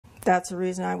That's the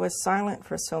reason I was silent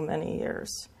for so many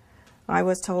years. I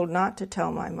was told not to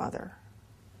tell my mother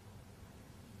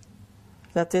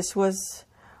that this was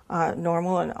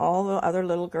normal, and all the other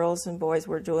little girls and boys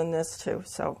were doing this too.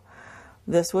 So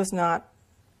this was not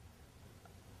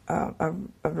a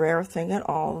rare thing at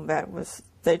all.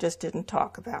 They just didn't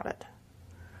talk about it.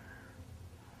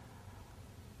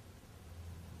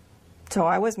 So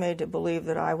I was made to believe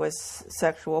that I was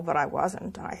sexual, but I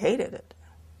wasn't. I hated it.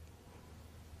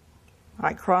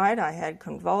 I cried, I had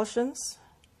convulsions,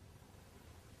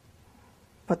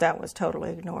 but that was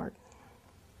totally ignored.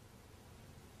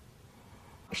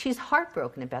 She's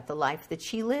heartbroken about the life that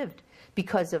she lived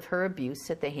because of her abuse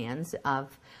at the hands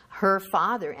of her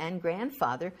father and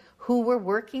grandfather, who were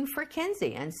working for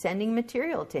Kinsey and sending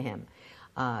material to him.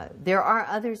 There are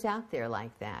others out there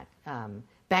like that.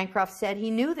 Bancroft said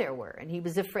he knew there were, and he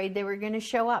was afraid they were going to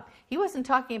show up. He wasn't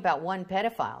talking about one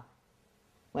pedophile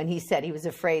when he said he was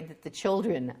afraid that the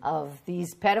children of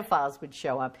these pedophiles would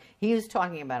show up. He was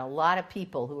talking about a lot of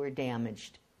people who were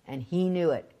damaged, and he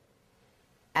knew it.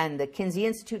 And the Kinsey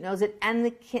Institute knows it,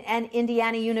 and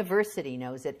Indiana University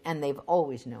knows it, and they've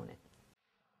always known it.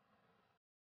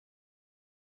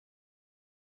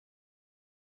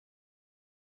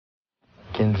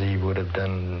 Kinsey would have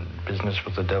done business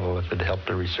with the devil if it helped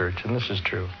the research, and this is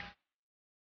true.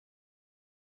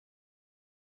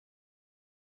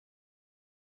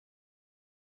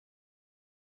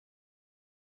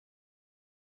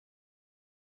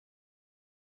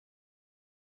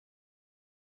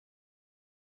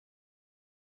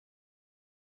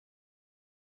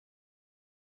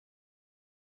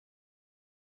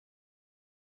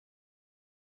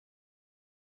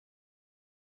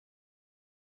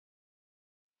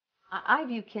 I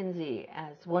view Kinsey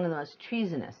as one of the most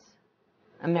treasonous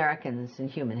Americans in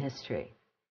human history.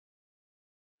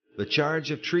 The charge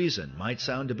of treason might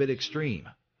sound a bit extreme,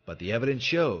 but the evidence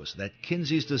shows that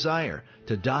Kinsey's desire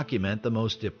to document the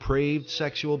most depraved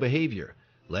sexual behavior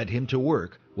led him to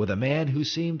work with a man who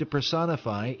seemed to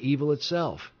personify evil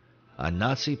itself, a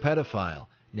Nazi pedophile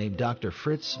named Dr.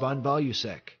 Fritz von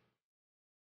Balluseck.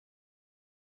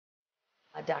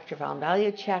 Dr. von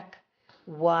Balluseck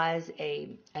was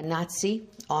a Nazi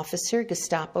officer,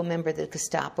 Gestapo member of the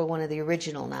Gestapo, one of the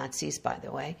original Nazis, by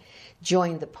the way,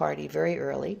 joined the party very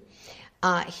early.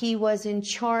 He was in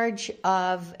charge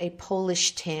of a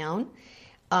Polish town,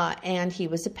 and he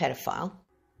was a pedophile.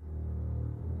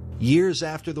 Years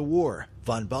after the war,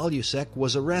 von Balluseck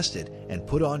was arrested and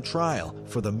put on trial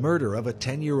for the murder of a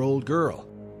 10-year-old girl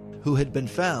who had been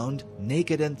found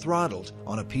naked and throttled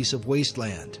on a piece of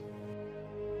wasteland.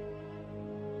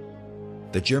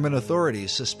 The German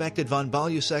authorities suspected von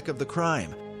Balluseck of the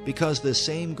crime because the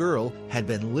same girl had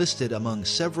been listed among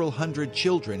several hundred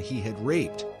children he had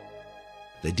raped,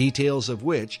 the details of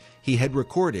which he had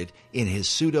recorded in his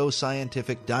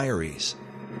pseudo-scientific diaries.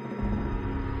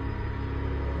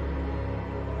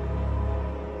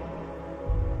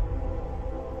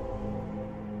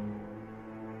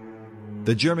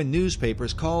 The German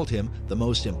newspapers called him the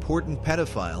most important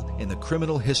pedophile in the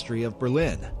criminal history of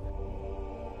Berlin.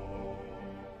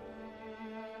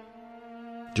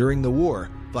 During the war,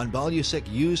 von Balluseck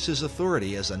used his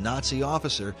authority as a Nazi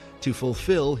officer to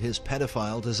fulfill his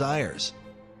pedophile desires.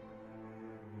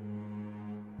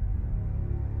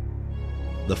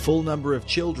 The full number of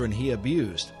children he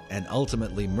abused and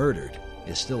ultimately murdered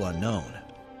is still unknown.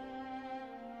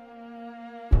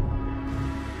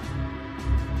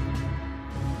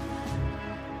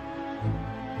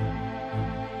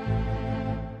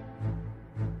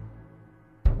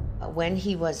 When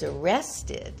he was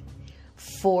arrested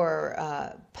for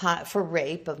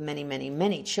rape of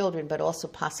many children, but also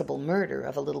possible murder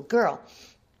of a little girl,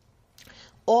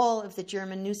 all of the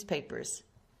German newspapers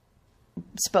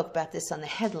spoke about this on the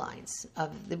headlines.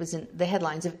 It was in the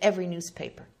headlines of every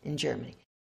newspaper in Germany.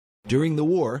 During the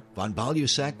war, von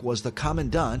Balluseck was the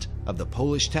commandant of the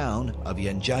Polish town of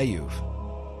Jędrzejów.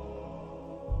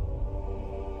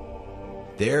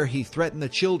 There he threatened the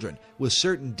children with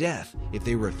certain death if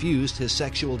they refused his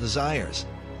sexual desires.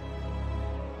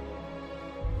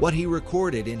 What he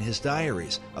recorded in his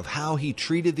diaries of how he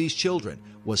treated these children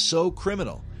was so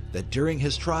criminal that during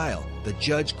his trial, the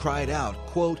judge cried out,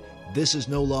 quote, "This is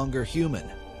no longer human."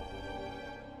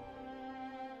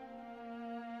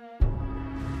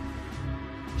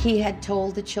 He had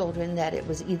told the children that it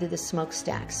was either the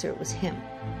smokestacks or it was him.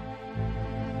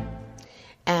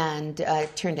 And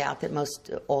it turned out that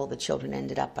all the children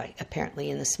ended up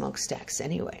apparently in the smokestacks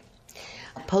anyway.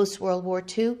 Post-World War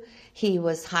II, he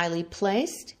was highly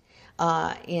placed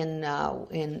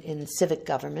in civic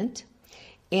government,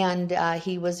 and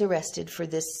he was arrested for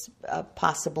this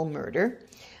possible murder.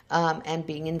 and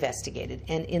being investigated.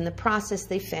 And in the process,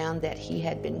 they found that he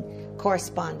had been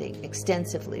corresponding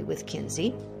extensively with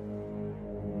Kinsey,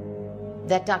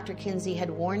 that Dr. Kinsey had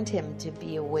warned him to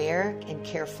be aware and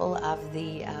careful of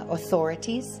the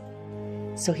authorities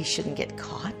so he shouldn't get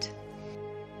caught.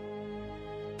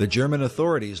 The German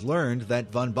authorities learned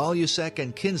that von Balluseck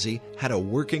and Kinsey had a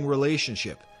working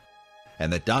relationship,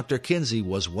 and that Dr. Kinsey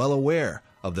was well aware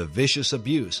of the vicious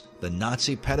abuse the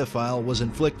Nazi pedophile was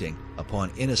inflicting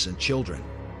upon innocent children.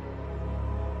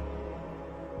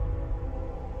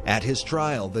 At his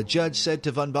trial, the judge said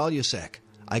to von Balluseck,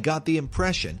 "I got the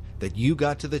impression that you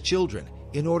got to the children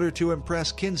in order to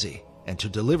impress Kinsey and to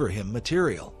deliver him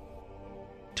material."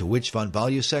 To which von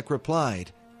Balluseck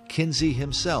replied, "Kinsey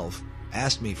himself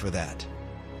asked me for that."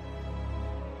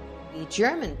 The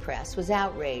German press was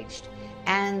outraged,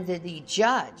 and the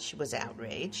judge was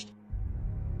outraged.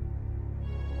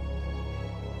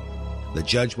 The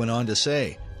judge went on to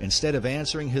say, instead of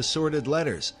answering his sordid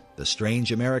letters, the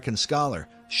strange American scholar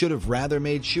should have rather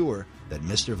made sure that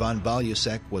Mr. von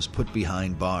Balluseck was put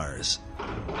behind bars.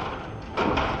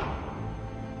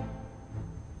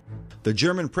 The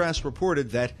German press reported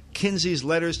that Kinsey's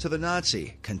letters to the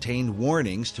Nazi contained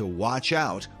warnings to watch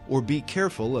out or be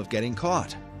careful of getting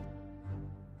caught.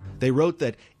 They wrote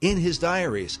that in his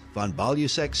diaries, von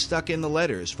Balluseck stuck in the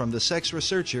letters from the sex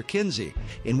researcher Kinsey,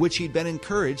 in which he'd been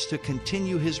encouraged to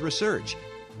continue his research.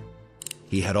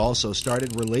 He had also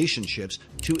started relationships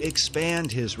to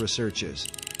expand his researches.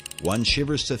 One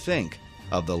shivers to think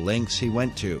of the lengths he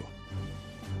went to.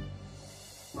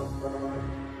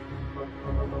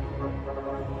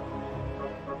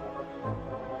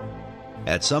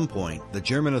 At some point, the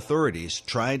German authorities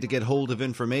tried to get hold of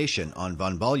information on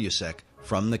von Balluseck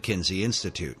from the Kinsey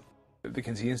Institute. The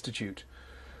Kinsey Institute,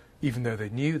 even though they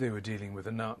knew they were dealing with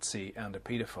a Nazi and a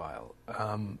paedophile,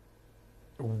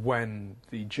 when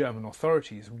the German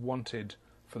authorities wanted,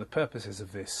 for the purposes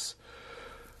of this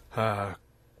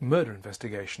murder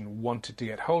investigation, wanted to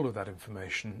get hold of that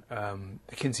information,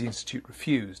 the Kinsey Institute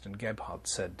refused, and Gebhardt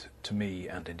said to me,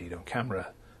 and indeed on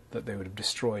camera, that they would have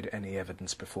destroyed any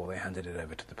evidence before they handed it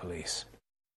over to the police.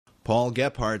 Paul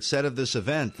Gebhardt said of this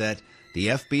event that the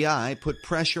FBI put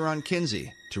pressure on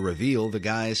Kinsey to reveal the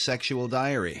guy's sexual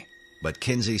diary. But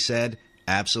Kinsey said,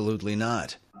 absolutely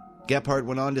not. Gebhardt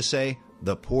went on to say,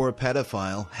 the poor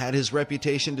pedophile had his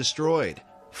reputation destroyed,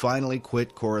 finally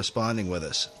quit corresponding with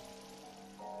us.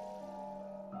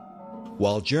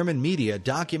 While German media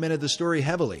documented the story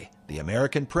heavily, the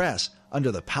American press,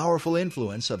 under the powerful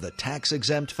influence of the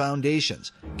tax-exempt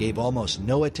foundations, gave almost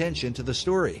no attention to the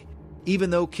story, even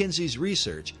though Kinsey's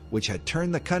research, which had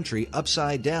turned the country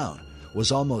upside down,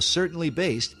 was almost certainly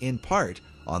based in part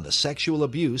on the sexual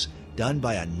abuse done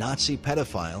by a Nazi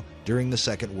pedophile during the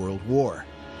Second World War.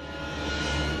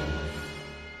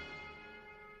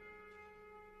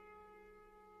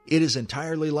 It is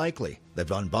entirely likely that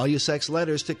von Balluseck's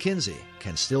letters to Kinsey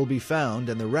can still be found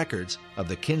in the records of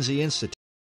the Kinsey Institute.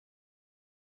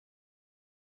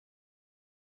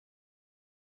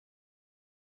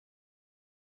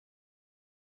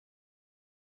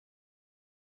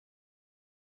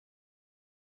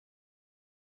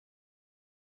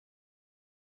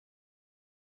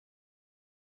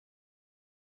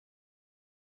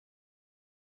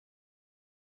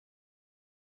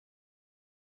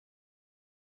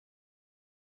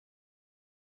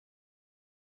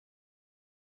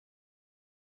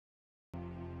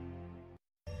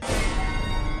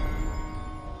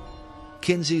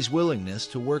 Kinsey's willingness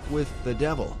to work with the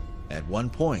devil at one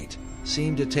point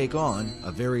seemed to take on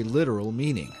a very literal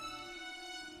meaning.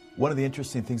 One of the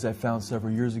interesting things I found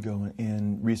several years ago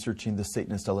in researching the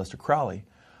Satanist Alister Crowley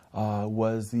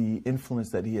was the influence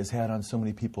that he has had on so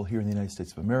many people here in the United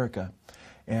States of America.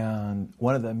 And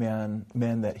one of the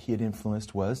men that he had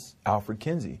influenced was Alfred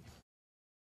Kinsey.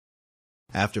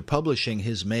 After publishing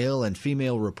his male and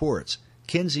female reports,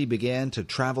 Kinsey began to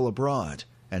travel abroad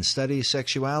and study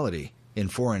sexuality in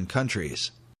foreign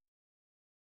countries.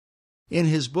 In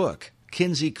his book,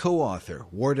 Kinsey co-author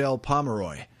Wardell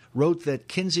Pomeroy wrote that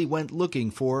Kinsey went looking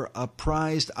for a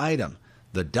prized item,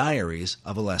 the diaries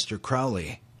of Aleister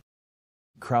Crowley.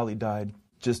 Crowley died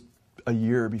just a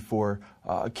year before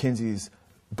Kinsey's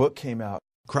book came out.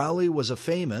 Crowley was a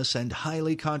famous and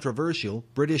highly controversial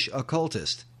British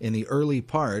occultist in the early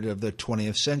part of the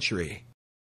 20th century.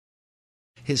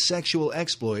 His sexual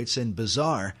exploits in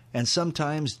bizarre and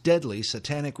sometimes deadly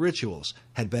satanic rituals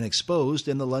had been exposed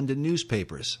in the London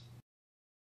newspapers.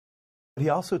 He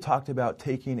also talked about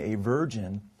taking a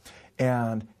virgin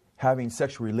and having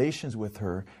sexual relations with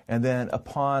her, and then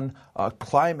upon a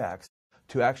climax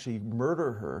to actually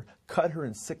murder her, cut her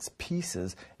in 6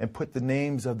 pieces, and put the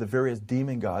names of the various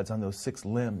demon gods on those 6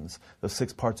 limbs, those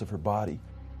 6 parts of her body.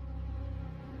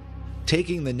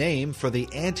 Taking the name for the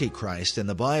Antichrist in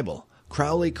the Bible,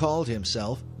 Crovley called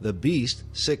himself the Beast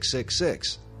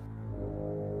 666.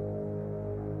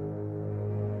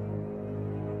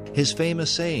 His famous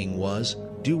saying was,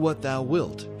 "Do what thou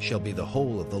wilt shall be the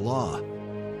whole of the law,"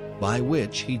 by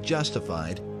which he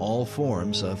justified all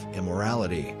forms of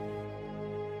immorality.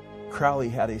 Crovley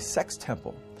had a sex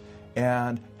temple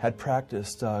and had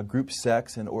practiced group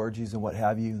sex and orgies and what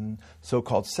have you, and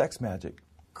so-called sex magic.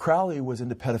 Crovley was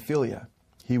into pedophilia.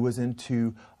 He was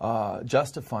into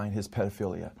justifying his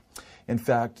pedophilia. In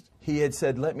fact, he had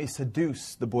said, "Let me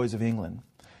seduce the boys of England."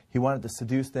 He wanted to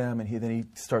seduce them, and then he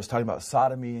starts talking about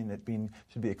sodomy and it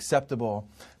should be acceptable.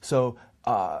 So,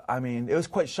 I mean, it was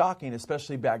quite shocking,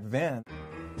 especially back then.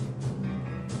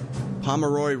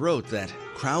 Pomeroy wrote that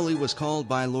Crovley was called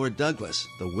by Lord Douglas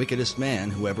the wickedest man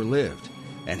who ever lived,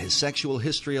 and his sexual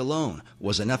history alone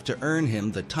was enough to earn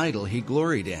him the title he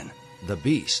gloried in, the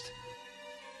Beast.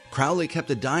 Crovley kept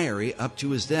a diary up to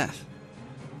his death.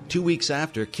 2 weeks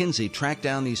after Kinsey tracked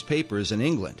down these papers in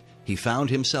England, he found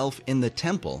himself in the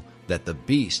temple that the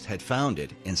Beast had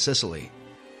founded in Sicily.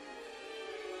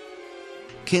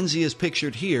 Kinsey is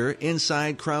pictured here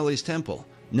inside Crovley's temple,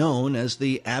 known as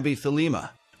the Abbey Thelema,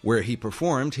 where he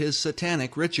performed his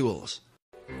satanic rituals.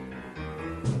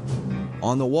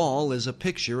 On the wall is a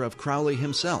picture of Crovley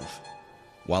himself,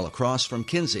 while across from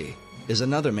Kinsey is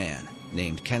another man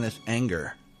named Kenneth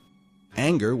Anger.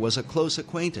 Anger was a close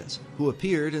acquaintance who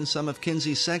appeared in some of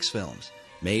Kinsey's sex films,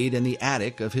 made in the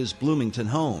attic of his Bloomington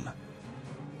home.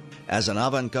 As an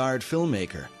avant-garde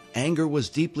filmmaker, Anger was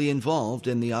deeply involved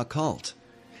in the occult.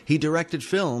 He directed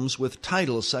films with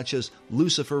titles such as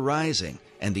Lucifer Rising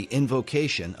and The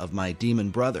Invocation of My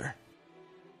Demon Brother.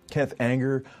 Kenneth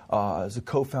Anger is a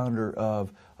co-founder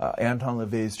of Anton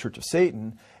LaVey's Church of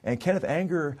Satan, and Kenneth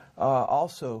Anger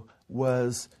also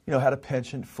was, had a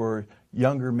penchant for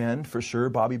younger men, for sure.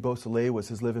 Bobby Beausoleil was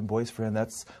his live-in boyfriend.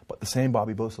 That's the same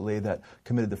Bobby Beausoleil that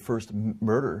committed the first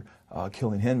murder,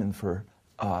 killing Hinman for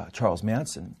Charles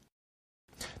Manson.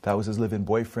 That was his live-in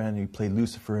boyfriend. He played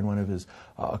Lucifer in one of his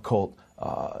occult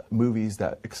movies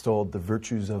that extolled the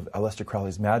virtues of Aleister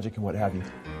Crowley's magic and what have you.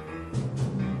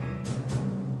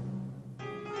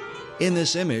 In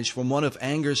this image from one of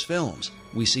Anger's films,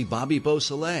 we see Bobby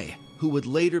Beausoleil, who would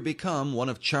later become one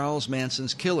of Charles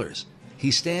Manson's killers.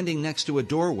 He's standing next to a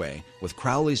doorway with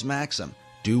Crowley's maxim,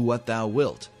 "Do what thou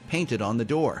wilt," painted on the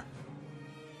door.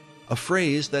 A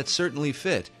phrase that certainly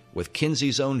fit with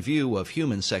Kinsey's own view of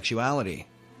human sexuality.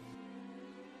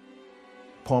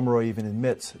 Pomeroy even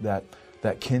admits that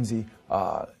Kinsey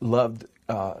loved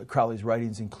Crowley's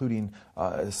writings, including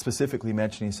specifically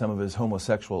mentioning some of his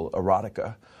homosexual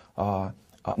erotica.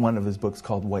 One of his books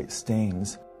called White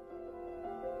Stains.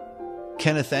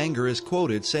 Kenneth Anger is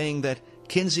quoted saying that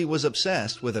Kinsey was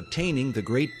obsessed with obtaining the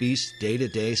great beast's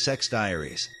day-to-day sex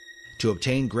diaries. To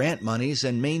obtain grant monies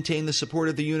and maintain the support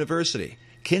of the university,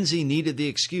 Kinsey needed the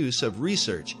excuse of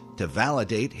research to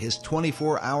validate his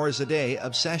 24 hours a day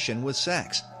obsession with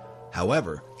sex.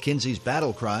 However, Kinsey's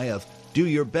battle cry of "do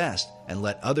your best and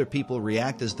let other people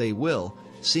react as they will"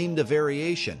 seemed a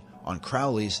variation on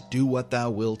Crowley's "do what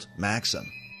thou wilt"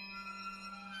 maxim.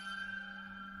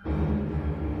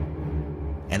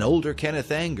 An older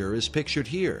Kenneth Anger is pictured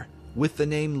here, with the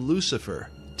name Lucifer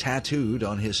tattooed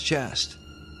on his chest.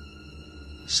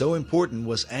 So important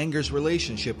was Anger's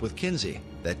relationship with Kinsey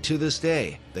that to this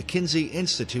day, the Kinsey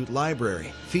Institute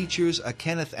Library features a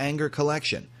Kenneth Anger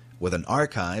collection with an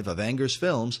archive of Anger's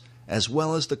films as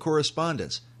well as the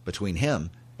correspondence between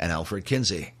him and Alfred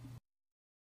Kinsey.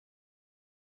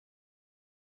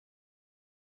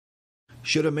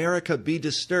 Should America be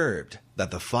disturbed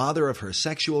that the father of her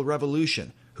sexual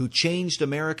revolution, who changed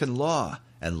American law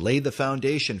and laid the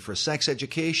foundation for sex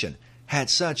education, had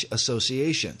such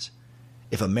associations?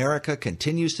 If America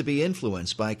continues to be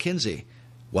influenced by Kinsey,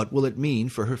 what will it mean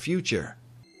for her future?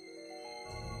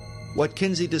 What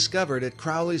Kinsey discovered at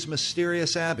Crowley's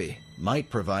mysterious abbey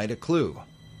might provide a clue.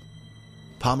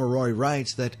 Pomeroy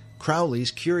writes that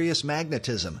Crowley's curious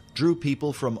magnetism drew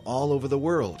people from all over the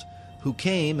world, who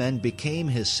came and became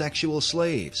his sexual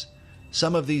slaves.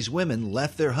 Some of these women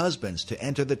left their husbands to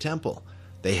enter the temple.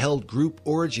 They held group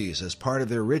orgies as part of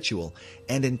their ritual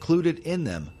and included in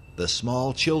them the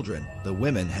small children the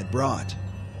women had brought.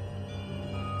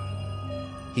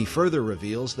 He further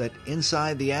reveals that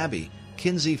inside the abbey,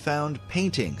 Kinsey found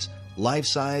paintings,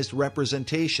 life-sized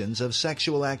representations of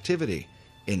sexual activity,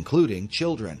 including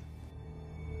children.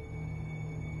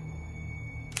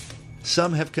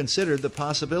 Some have considered the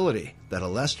possibility that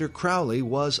Alister Crowley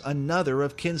was another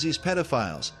of Kinsey's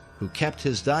pedophiles who kept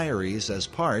his diaries as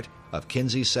part of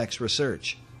Kinsey's sex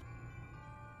research.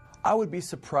 I would be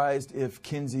surprised if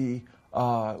Kinsey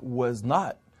was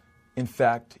not, in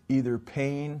fact, either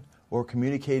paying or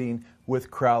communicating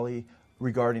with Crowley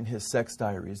regarding his sex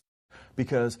diaries,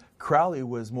 because Crowley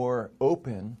was more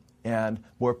open and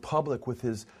more public with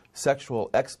his sexual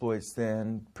exploits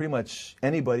than pretty much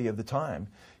anybody of the time.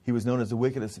 He was known as the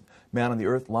wickedest man on the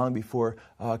earth long before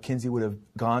Kinsey would have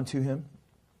gone to him.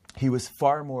 He was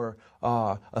far more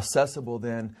accessible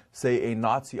than, say, a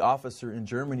Nazi officer in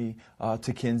Germany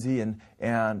to Kinsey,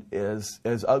 and as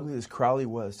ugly as Crowley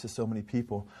was to so many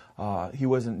people, he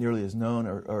wasn't nearly as known,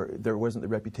 or there wasn't the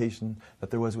reputation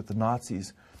that there was with the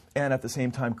Nazis. And at the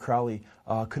same time, Crowley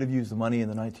could have used the money in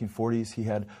the 1940s. He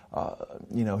had,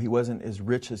 he wasn't as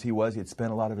rich as he was. He had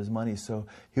spent a lot of his money, so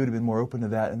he would have been more open to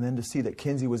that. And then to see that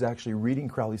Kinsey was actually reading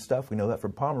Crowley's stuff, we know that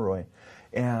from Pomeroy.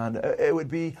 And it would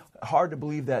be hard to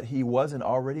believe that he wasn't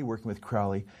already working with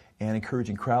Crowley and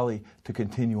encouraging Crowley to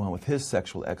continue on with his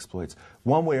sexual exploits.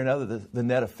 One way or another, the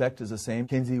net effect is the same.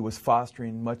 Kinsey was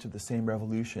fostering much of the same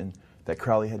revolution that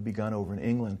Crowley had begun over in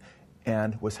England,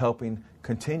 and was helping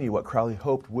continue what Crowley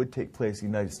hoped would take place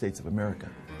in the United States of America.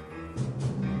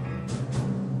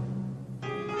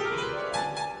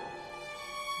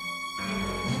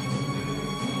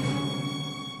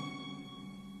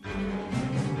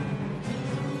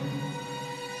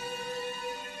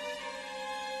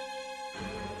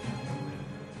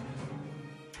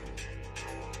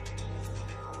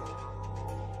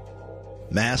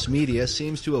 Mass media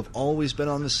seems to have always been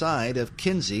on the side of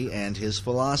Kinsey and his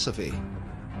philosophy.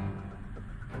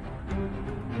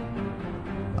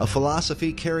 A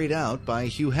philosophy carried out by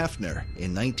Hugh Hafner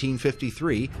in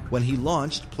 1953 when he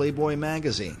launched Playboy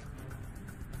magazine.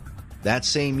 That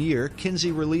same year,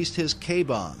 Kinsey released his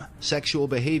K-bomb, Sexual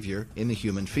Behavior in the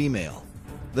Human Female,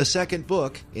 the second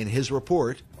book in his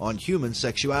report on human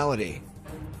sexuality.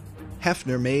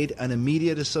 Hafner made an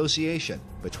immediate association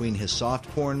between his soft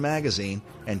porn magazine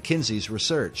and Kinsey's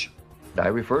research. I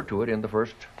referred to it in the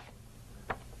first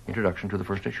introduction to the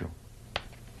first issue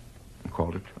and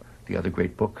called it the other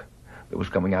great book that was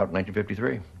coming out in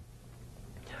 1953.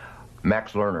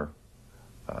 Max Lerner,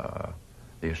 the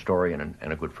historian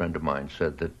and a good friend of mine,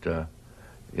 said that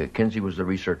Kinsey was the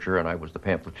researcher and I was the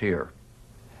pamphleteer.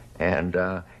 And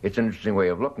it's an interesting way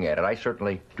of looking at it. I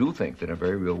certainly do think that in a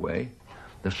very real way,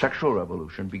 the sexual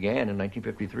revolution began in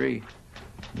 1953,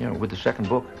 with the second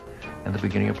book and the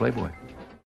beginning of Playboy.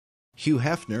 Hugh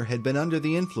Hafner had been under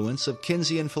the influence of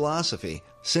Kinseyan philosophy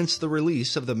since the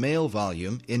release of the male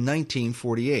volume in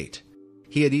 1948.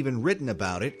 He had even written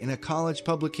about it in a college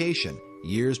publication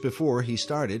years before he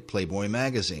started Playboy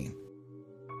magazine.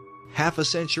 Half a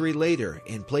century later,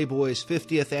 in Playboy's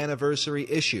 50th anniversary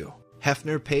issue,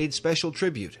 Hafner paid special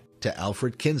tribute to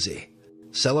Alfred Kinsey,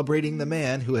 celebrating the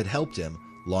man who had helped him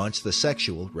launch the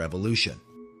sexual revolution.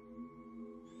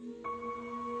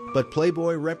 But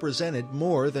Playboy represented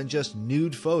more than just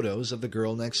nude photos of the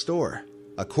girl next door.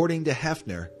 According to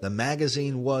Hafner, the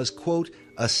magazine was, quote,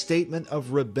 a statement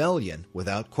of rebellion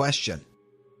without question.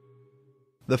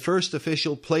 The first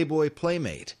official Playboy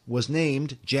playmate was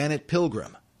named Janet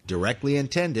Pilgrim, directly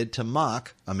intended to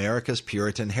mock America's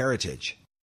Puritan heritage.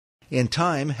 In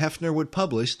time, Hafner would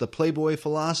publish the Playboy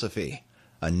philosophy,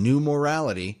 a new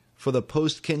morality for the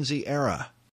post-Kinsey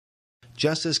era.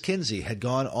 Just as Kinsey had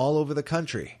gone all over the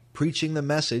country, preaching the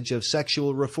message of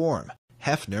sexual reform,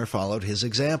 Hafner followed his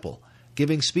example,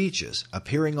 giving speeches,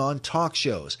 appearing on talk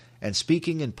shows, and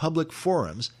speaking in public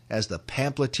forums as the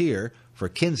pamphleteer for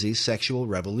Kinsey's sexual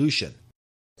revolution.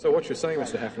 So what you're saying,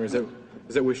 Mr. Hafner,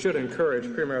 is that we should encourage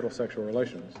premarital sexual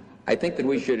relations? I think that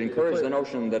we should encourage the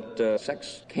notion that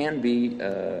sex can be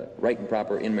right and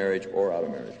proper in marriage or out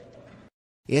of marriage.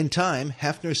 In time,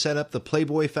 Hafner set up the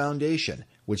Playboy Foundation,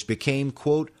 which became,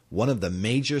 quote, one of the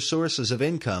major sources of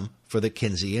income for the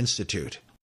Kinsey Institute.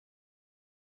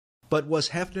 But was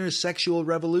Hafner's sexual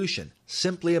revolution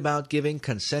simply about giving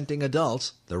consenting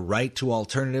adults the right to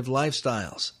alternative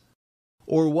lifestyles?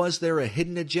 Or was there a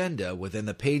hidden agenda within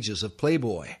the pages of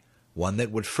Playboy, one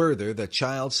that would further the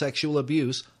child sexual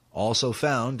abuse also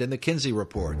found in the Kinsey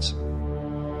reports?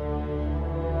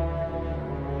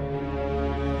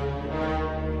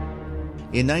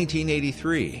 In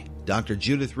 1983, Dr.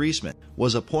 Judith Reisman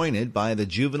was appointed by the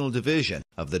Juvenile Division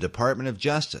of the Department of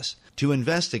Justice to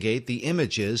investigate the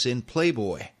images in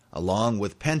Playboy, along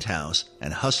with Penthouse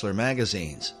and Hustler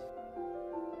magazines.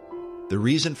 The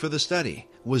reason for the study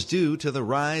was due to the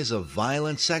rise of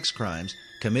violent sex crimes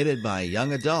committed by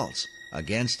young adults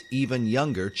against even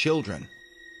younger children.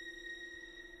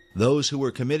 Those who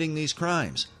were committing these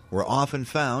crimes were often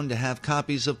found to have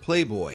copies of Playboy